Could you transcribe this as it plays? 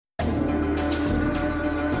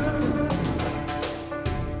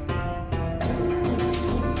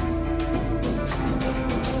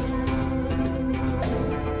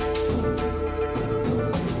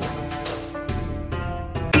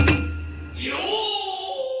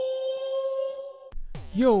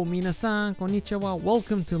Yo, minasan, konnichiwa.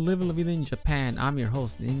 Welcome to Live La Vida in Japan. I'm your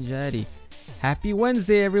host, Ninja Eddie. Happy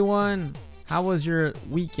Wednesday, everyone. How was your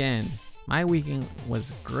weekend? My weekend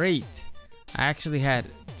was great. I actually had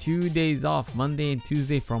 2 days off, Monday and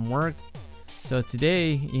Tuesday from work. So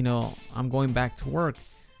today, I'm going back to work.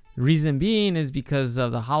 The reason being is because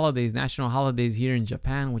of the holidays, national holidays here in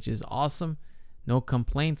Japan, which is awesome. No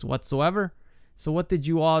complaints whatsoever. So what did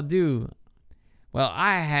you all do? Well,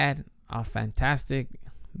 I had a fantastic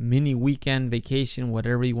mini weekend vacation,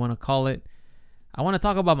 whatever you want to call it. I want to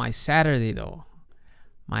talk about my Saturday though.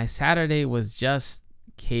 My Saturday was just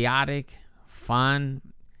chaotic, fun,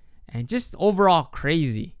 and just overall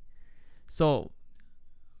crazy. So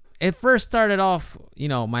it first started off,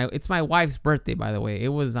 it's my wife's birthday, by the way.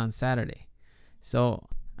 It was on Saturday. So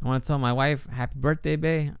I want to tell my wife, happy birthday,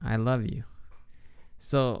 babe. I love you.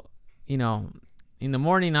 So, in the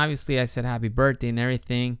morning, obviously I said happy birthday and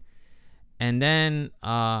everything. And then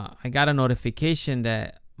I got a notification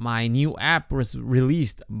that my new app was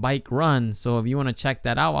released, Bike Run. So if you want to check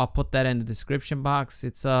that out, I'll put that in the description box.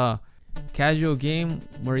 It's a casual game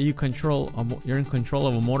where you're in control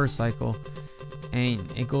of a motorcycle, and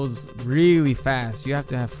it goes really fast. You have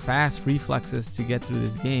to have fast reflexes to get through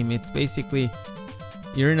this game. It's basically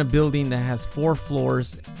you're in a building that has 4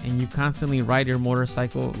 floors, and you constantly ride your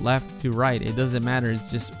motorcycle left to right. It doesn't matter.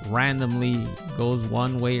 It's just randomly goes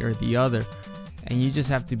one way or the other. And you just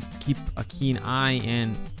have to keep a keen eye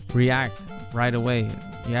and react right away.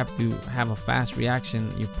 You have to have a fast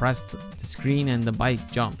reaction. You press the screen and the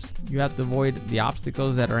bike jumps. You have to avoid the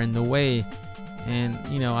obstacles that are in the way. And,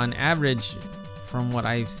 on average, from what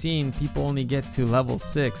I've seen, people only get to level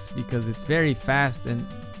 6 because it's very fast and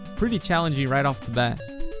pretty challenging right off the bat.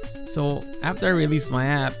 So after I released my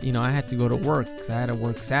app, I had to go to work because I had to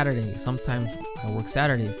work Saturday. Sometimes I work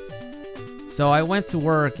Saturdays. So I went to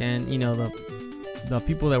work, and the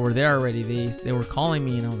people that were there already, they were calling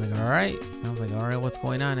me, and I was like, all right. And I was like, all right, what's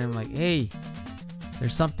going on? And I'm like, hey,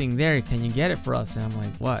 there's something there. Can you get it for us? And I'm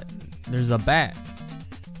like, what? There's a bat.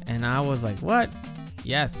 And I was like, what?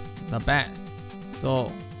 Yes, the bat.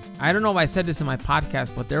 So I don't know if I said this in my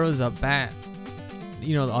podcast, but there was a bat,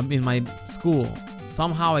 in my school.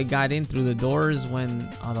 Somehow I got in through the doors when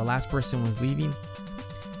the last person was leaving.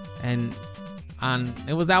 And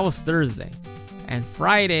that was Thursday. And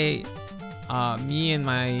Friday, me and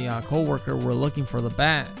my coworker were looking for the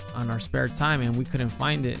bat on our spare time, and we couldn't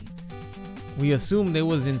find it. We assumed it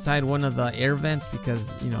was inside one of the air vents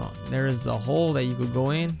because, there is a hole that you could go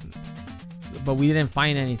in, but we didn't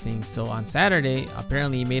find anything. So on Saturday,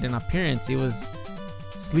 apparently he made an appearance. He was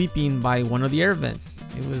sleeping by one of the air vents.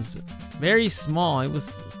 It was very small. It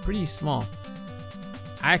was pretty small.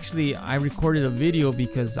 I recorded a video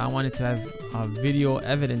because I wanted to have a video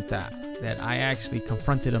evidence that I actually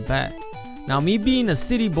confronted a bat. Now, me being a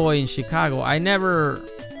city boy in Chicago, I never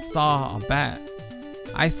saw a bat.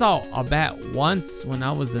 I saw a bat once when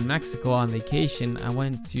I was in Mexico on vacation.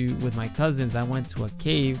 With my cousins, I went to a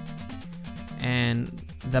cave, and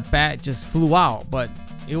the bat just flew out, but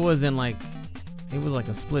it was like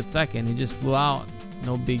a split second. It just flew out,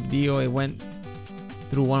 no big deal. It went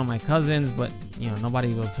through one of my cousins, but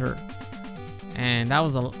nobody was hurt. And that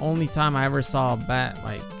was the only time I ever saw a bat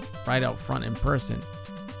right out front in person.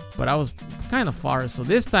 But I was kind of far, so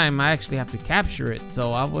this time I actually have to capture it.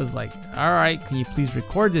 So I was like, all right, can you please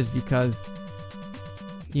record this? Because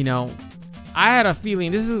I had a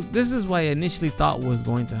feeling this is what I initially thought was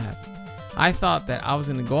going to happen. I thought that I was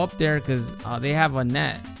going to go up there because they have a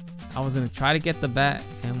net. I was going to try to get the bat,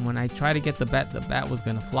 and when I try to get the bat was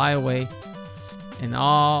going to fly away, and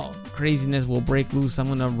all craziness will break loose. I'm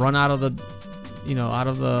going to run out of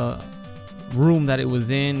the room that it was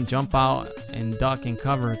in, jump out and duck and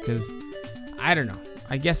cover, because I don't know.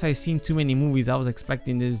 I guess I seen too many movies. I was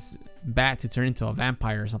expecting this bat to turn into a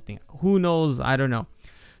vampire or something. Who knows? I don't know.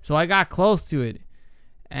 So I got close to it,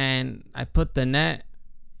 and I put the net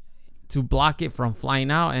to block it from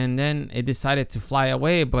flying out, and then it decided to fly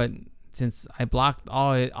away. But since I blocked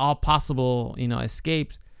all possible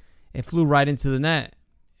escapes, it flew right into the net.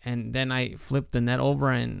 And then I flipped the net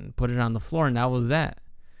over and put it on the floor, and that was that.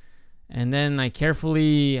 And then I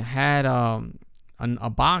carefully had a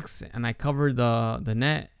box, and I covered the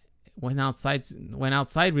net. Went outside,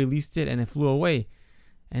 released it, and it flew away.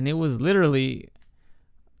 And it was literally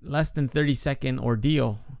less than 30-second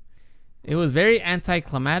ordeal. It was very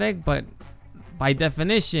anticlimactic, but by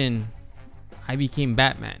definition, I became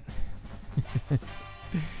Batman.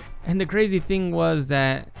 And the crazy thing was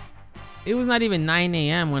that it was not even 9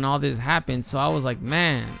 a.m. when all this happened. So I was like,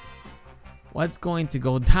 man, what's going to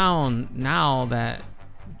go down now that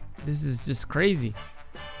this is just crazy?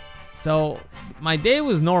 So my day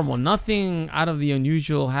was normal. Nothing out of the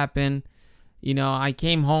unusual happened. You know, I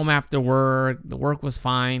came home after work. The work was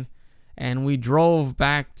fine. And we drove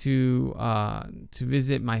back to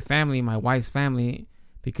visit my family, my wife's family,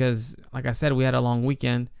 because, like I said, we had a long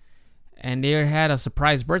weekend. And they had a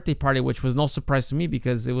surprise birthday party, which was no surprise to me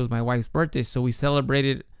because it was my wife's birthday. So we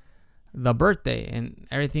celebrated the birthday and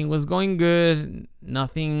everything was going good.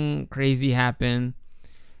 Nothing crazy happened.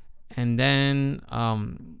 And then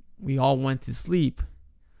we all went to sleep.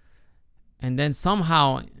 And then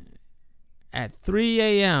somehow at 3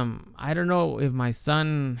 a.m., I don't know if my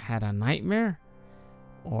son had a nightmare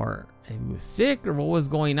or he was sick or what was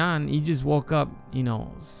going on. He just woke up, you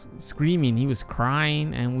know, screaming. He was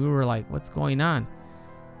crying and we were like, what's going on?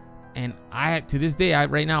 And to this day,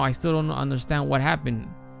 right now, I still don't understand what happened.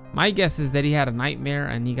 My guess is that he had a nightmare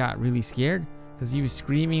and he got really scared because he was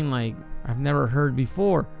screaming like I've never heard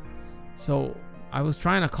before. So I was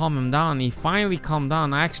trying to calm him down. He finally calmed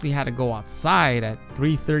down. I actually had to go outside at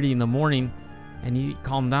 3:30 in the morning and he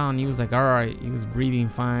calmed down. He was like, all right. He was breathing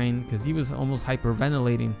fine because he was almost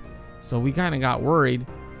hyperventilating. So we kind of got worried.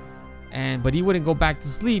 But he wouldn't go back to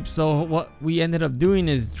sleep. So what we ended up doing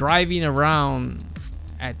is driving around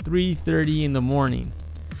at 3:30 in the morning.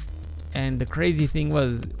 And the crazy thing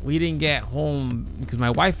was we didn't get home because my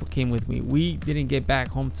wife came with me. We didn't get back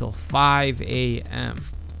home till 5 a.m.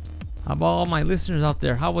 How about all my listeners out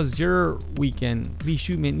there? How was your weekend? Please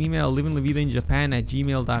shoot me an email,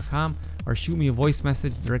 livinglavidainjapan@gmail.com, or shoot me a voice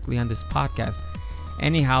message directly on this podcast.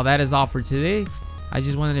 Anyhow, that is all for today. I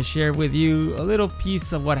just wanted to share with you a little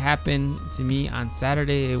piece of what happened to me on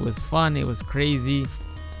Saturday. It was fun. It was crazy.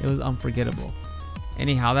 It was unforgettable.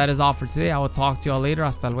 Anyhow, that is all for today. I will talk to y'all later.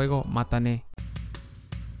 Hasta luego. Matane.